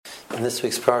In this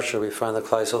week's parsha, we find that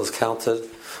Klal Yisrael is counted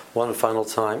one final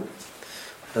time.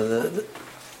 The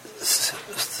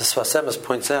Sfas Emes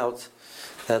points out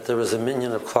that there was a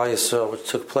minyan of Klal Yisrael which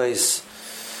took place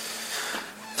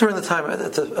during the time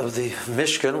of the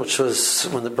Mishkan, which was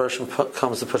when the Bershom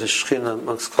comes to put his Shekhinah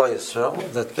amongst Klal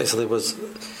Yisrael. That basically was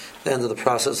the end of the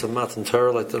process of Matan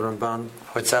Torah, like the Ramban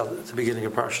points out at the beginning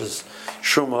of Parshas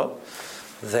Shuma,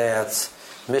 that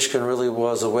Mishkan really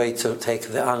was a way to take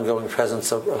the ongoing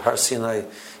presence of Har Sinai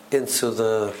into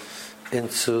Klal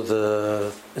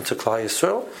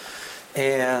Yisrael,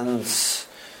 and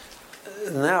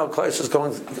now Klal Yisrael is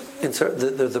going into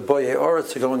the Boyei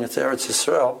Oretz are going into Eretz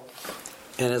Yisrael,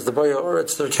 and as the Boyei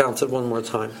Oretz, they're counted one more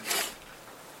time.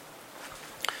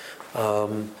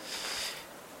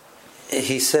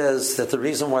 He says that the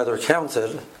reason why they're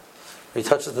counted, he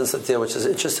touches this idea, which is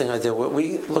an interesting idea.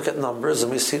 We look at numbers,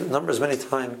 and we see numbers many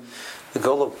times. The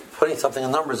goal of putting something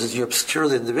in numbers is you obscure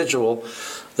the individual.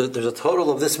 There's a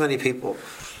total of this many people.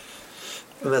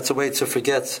 And that's a way to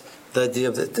forget the idea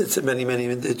of that it's many, many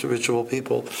individual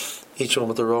people, each one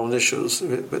with their own issues.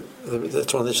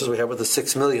 That's one of the issues we have with the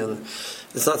 6 million.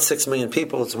 It's not 6 million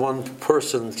people, it's one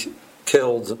person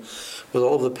killed with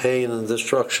all the pain and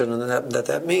destruction, and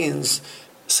that means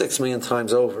 6 million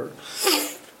times over.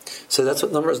 So that's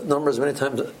what numbers many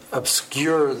times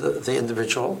obscure the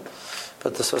individual.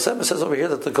 But the Sfas Emes says over here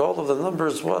that the goal of the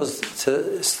numbers was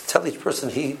to tell each person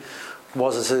he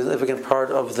was a significant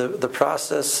part of the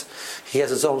process. He has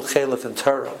his own chelik and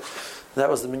Torah. That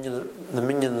was the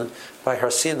minyan by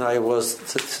Har Sinai, was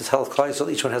to tell Klal Yisrael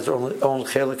each one has their own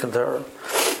chelik and Torah.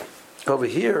 Over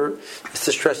here is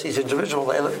to stress each individual.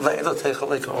 Each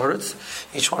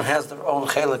one has their own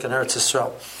chelik and Eretz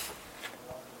Yisrael.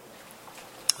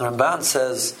 Ramban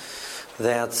says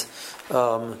that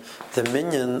the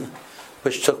minyan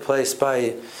which took place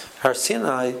by Har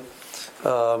Sinai,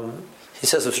 he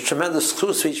says it was tremendous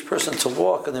clues for each person to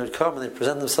walk, and they would come and they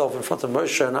present themselves in front of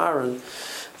Moshe and Aaron.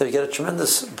 They would get a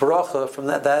tremendous bracha from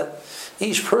that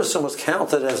each person was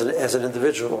counted as an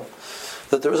individual.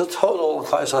 That there was a total, and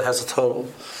Klal Yisrael has a total.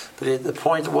 But the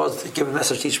point was to give a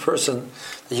message to each person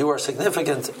that you are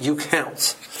significant, you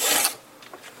count.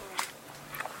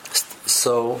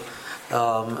 So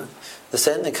the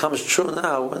same thing comes true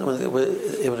now when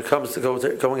it comes to going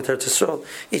into Eretz Yisrael.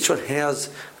 Each one has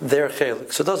their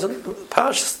chelik. So it doesn't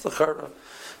Parshas L'chara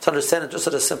to understand it just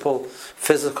at a simple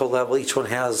physical level. Each one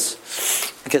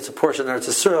gets a portion of Eretz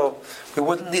Yisrael. We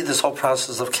wouldn't need this whole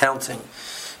process of counting.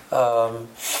 We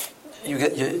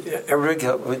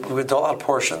dole out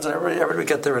portions, and everybody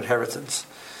get their inheritance.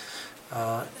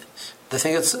 The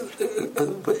thing is,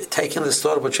 taking this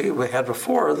thought of what we had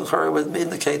before, the Torah would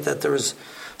indicate that there is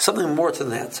something more to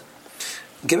that.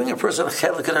 Giving a person a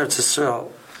chelik in Eretz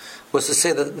Yisrael was to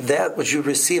say that which you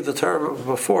received the Torah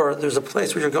before, there's a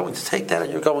place where you're going to take that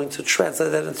and you're going to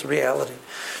translate that into reality.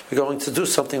 You're going to do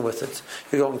something with it.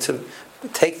 You're going to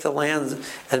take the land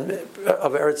of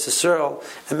Eretz Yisrael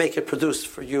and make it produced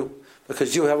for you,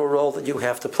 because you have a role that you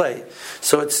have to play.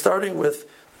 So it's starting with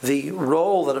the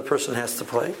role that a person has to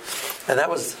play. And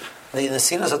that was the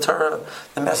Nesinas HaTorah.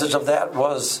 The message of that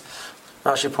was,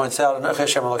 Rashi points out,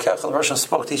 the Russian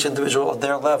spoke to each individual at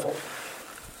their level.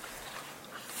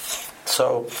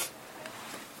 So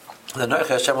the Noach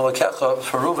Hashem Elokecha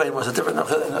for Reuven was a different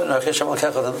Noach Hashem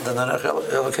Elokecha than the Noach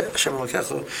Hashem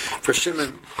Elokecha for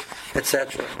Shimon,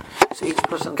 etc. So each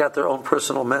person got their own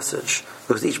personal message,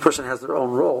 because each person has their own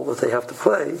role that they have to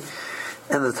play,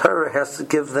 and the Torah has to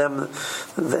give them,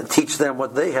 teach them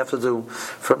what they have to do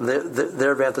from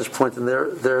their vantage point and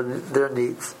their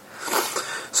needs.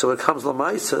 So it comes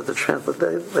Lamaisa to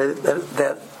translate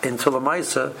that into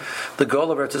Lamaisa. The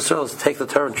goal of Eretz Yisrael is to take the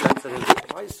Torah and translate it into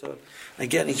Lamaisa.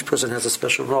 Again, each person has a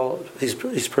special role.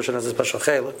 Each person has a special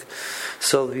chelik.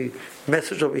 So the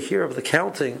message over here of the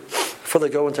counting before they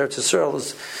go into Eretz Yisrael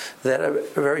is that a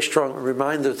very strong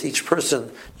reminder to each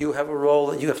person: you have a role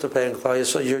that you have to play in Klal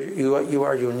Yisrael. You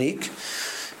are unique,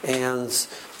 and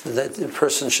that the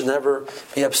person should never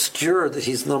be obscured that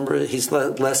he's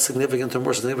less significant or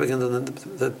more significant than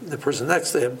the person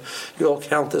next to him. You all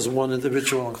count as one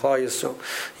individual in Klal Yisrael.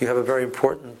 You have a very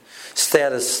important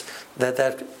status that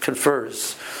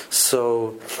confers.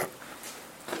 So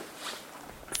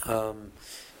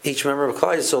each member of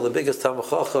Klal Yisrael, the biggest Talmid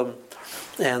Chacham,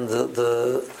 and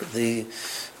the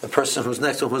person who's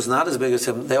next to him who's not as big as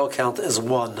him, they all count as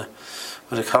one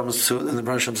when it comes to, in the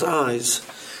Bereshim's eyes,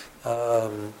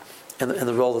 and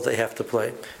the role that they have to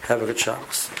play. Have a good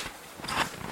Shabbos.